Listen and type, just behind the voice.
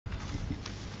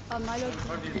My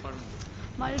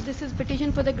lord, this is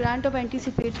petition for the grant of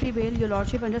anticipatory bail, your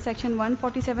lordship, under section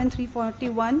 147,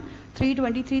 341,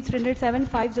 323, 307,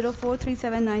 504,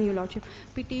 379, your lordship.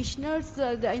 Petitioners,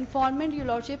 the informant, your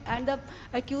lordship, and the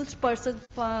accused person,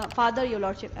 father, your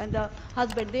lordship, and the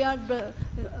husband, they are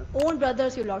own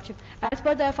brothers, your lordship. As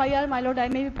per the FIR, my lord, I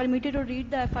may be permitted to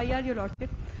read the FIR, your lordship.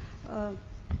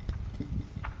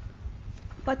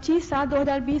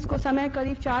 25/7/2020 को समय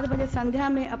करीब 4 बजे संध्या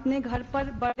में अपने घर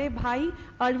पर बड़े भाई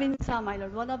Arvind Shah, my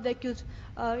Lord, one of the accused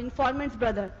informants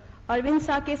brother, Arvind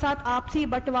Shah के साथ आपसी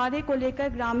बंटवारे को लेकर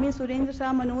ग्रामीण सुरेंद्र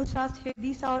शाह, मनोज शाह,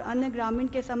 शेदी शाह और अन्य ग्रामीण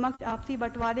के समक्ष आपसी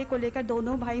बंटवारे को लेकर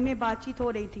दोनों भाई में बातचीत हो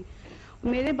रही थी।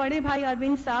 मेरे बड़े भाई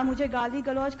अरविंद शाह मुझे गाली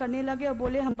गलौज करने लगे और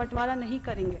बोले हम बंटवारा नहीं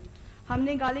करेंगे।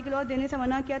 हमने गाली गलौज देने से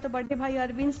मना किया तो बड़े भाई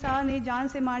अरविंद शाह ने जान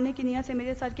से मारने की नियत से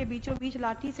मेरे सर के बीचों बीच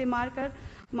लाठी से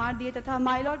मार दिए तथा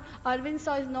my Lord, Arvind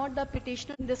Shah is not the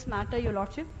petitioner in this matter, your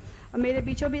lordship. मेरे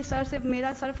बीचों बीच सर से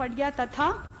मेरा सर फट गया तथा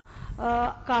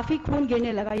काफी खून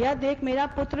गिरने लगा। यह देख मेरा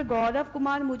पुत्र गौरव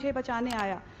कुमार मुझे बचाने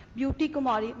आया। Beauty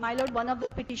Kumari, my Lord, one of the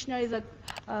petitioner is a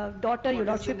daughter, your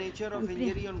lordship. Nature of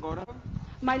injury on Gaurav?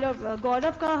 My Lord,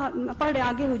 गौरव का पढ़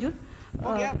आगे हुजूर।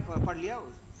 हो गया, पढ़ लिया,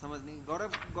 समझ नहीं।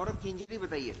 गौरव की इंजरी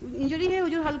बताइए। इंजरी है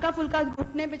हुजूर, हल्का फुल्का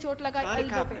घुटने पे चोट लगा,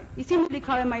 एल्बो पे, इसी में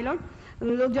लिखा है माय लॉर्ड।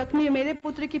 लोग जख्मी। मेरे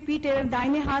पुत्र की पीठ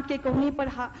दाहिने हाथ के कोहनी पर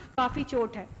काफी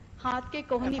चोट है, हाथ के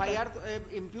कोहनी पर। FIR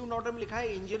इम्प्यून ऑर्डर में लिखा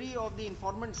है injury of the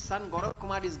informant sun Gaurav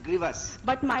Kumar is grievous.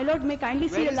 But my Lord, may kindly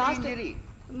see the last injury?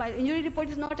 My injury report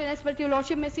is not annexed, but your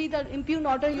lordship may see the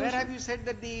impugned order. Where have you said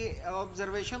that the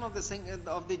observation of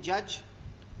the judge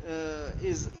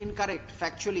is incorrect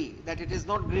factually, that it is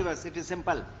not grievous, it is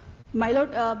simple? My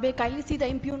lord, may kindly see the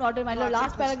impugned order, my lord,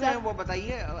 last paragraph. वो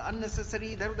बताइए, unnecessary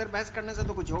इधर उधर बहस करने से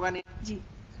तो कुछ होगा नहीं जी।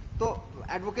 तो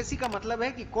एडवोकेसी का मतलब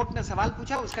है कि कोर्ट ने सवाल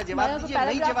पूछा, उसका जवाब दीजिए।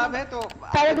 नहीं जवाब है तो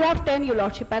paragraph 10, your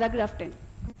lordship, paragraph 10।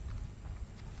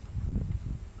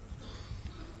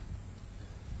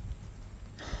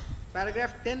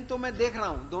 Paragraph 10 तो मैं देख रहा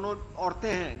हूं, दोनों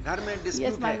औरतें हैं, घर में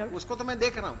डिस्प्यूट है, उसको तो मैं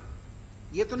देख रहा हूं।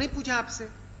 ये तो नहीं पूछा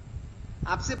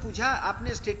आपसे पूछा,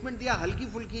 आपने स्टेटमेंट दिया हल्की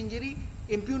फुल्की इंजरी।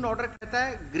 इम्प्यून ऑर्डर कहता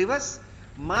है ग्रीवस।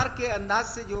 मार के अंदाज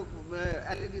से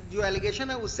जो एलिगेशन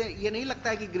है उससे ये नहीं लगता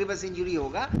है कि ग्रीवस इंजरी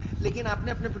होगा, लेकिन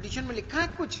आपने अपने पिटीशन में लिखा है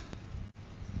कुछ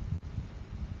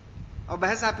और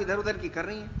बहस आप इधर उधर की कर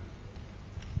रही हैं।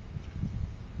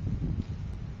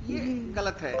 ये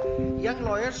गलत है। Young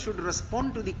lawyers should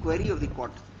respond to the query of the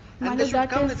court and they should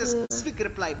come with a specific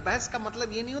reply. बहस का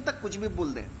मतलब ये नहीं होता कुछ भी बोल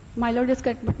दें। My lord,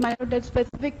 that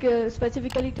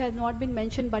specifically it has not been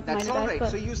mentioned, but that's all right.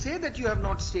 So you say that you have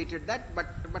not stated that, but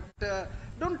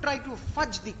don't try to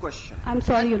fudge the question. I'm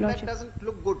sorry, your lordship. That doesn't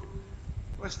look good,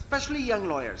 especially young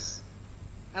lawyers.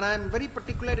 And I am very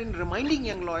particular in reminding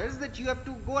young lawyers that you have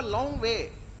to go a long way.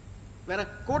 When a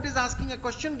court is asking a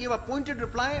question, give a pointed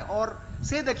reply or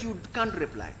say that you can't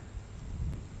reply.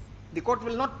 The court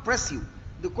will not press you.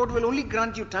 The court will only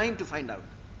grant you time to find out,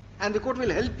 and the court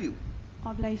will help you.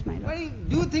 Oblige, my lord.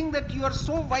 Do you think that you are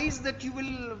so wise that you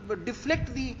will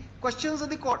deflect the questions of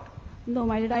the court? No,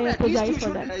 my lord, I apologize for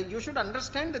that. You should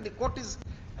understand that the court is,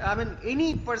 I mean, any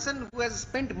person who has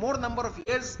spent more number of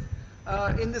years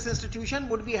in this institution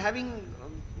would be having,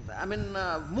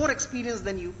 more experience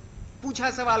than you.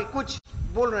 पूछा सवाल कुछ,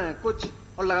 बोल रहे हैं कुछ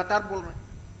और लगातार बोल रहे हैं।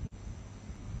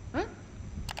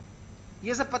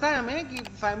 ये सब पता है हमें कि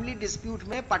फैमिली डिस्प्यूट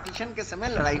में पार्टीशन के समय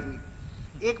लड़ाई हुई,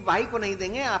 एक भाई को नहीं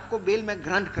देंगे, आपको बेल में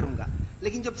ग्रांट करूंगा,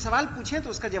 लेकिन जब सवाल पूछे तो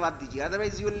उसका जवाब दीजिए,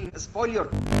 otherwise you will spoil your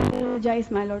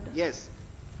जज माय लॉर्ड। Yes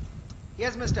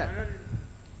mister.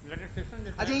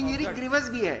 अच्छा, इंजरी ग्रीवस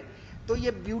भी है तो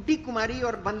ये ब्यूटी कुमारी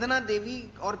और वंदना देवी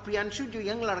और प्रियांशु जो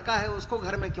यंग लड़का है उसको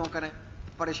घर में क्यों करें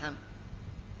परेशान?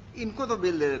 इनको तो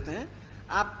बेल दे देते हैं।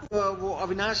 आप वो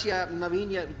अविनाश या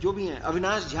नवीन या जो भी हैं,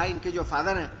 अविनाश झा इनके जो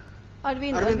फादर हैं,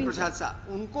 अरविंद प्रसाद साहब,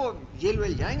 उनको जेल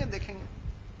वेल जाएंगे,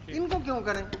 देखेंगे। इनको क्यों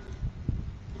करें?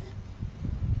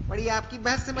 बड़ी आपकी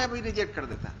बहस से मैं अभी रिजेक्ट कर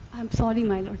देता। I am sorry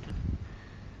my Lord.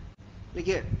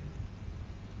 देखिए,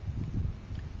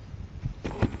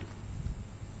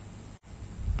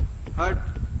 हर्ड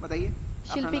बताइए।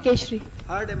 शिल्पी Keshari.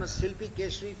 Heard M Shilpi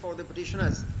Keshari for the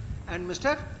petitioners and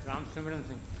mister Ram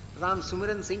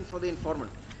सुमिरन Singh for the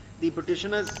informant. The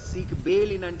petitioners seek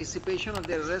bail in anticipation of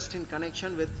their arrest in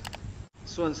connection with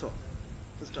so and so.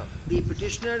 The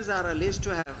petitioners are alleged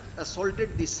to have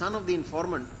assaulted the son of the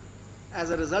informant, as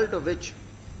a result of which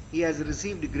he has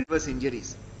received grievous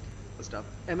injuries.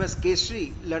 M.S. Keshri,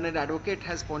 learned advocate,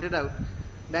 has pointed out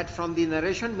that from the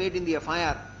narration made in the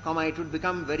FIR, it would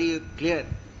become very clear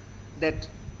that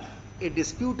a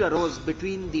dispute arose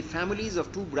between the families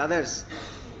of two brothers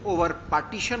over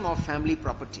partition of family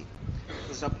property.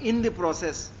 In the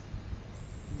process,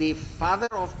 the father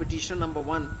of petitioner number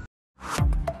 1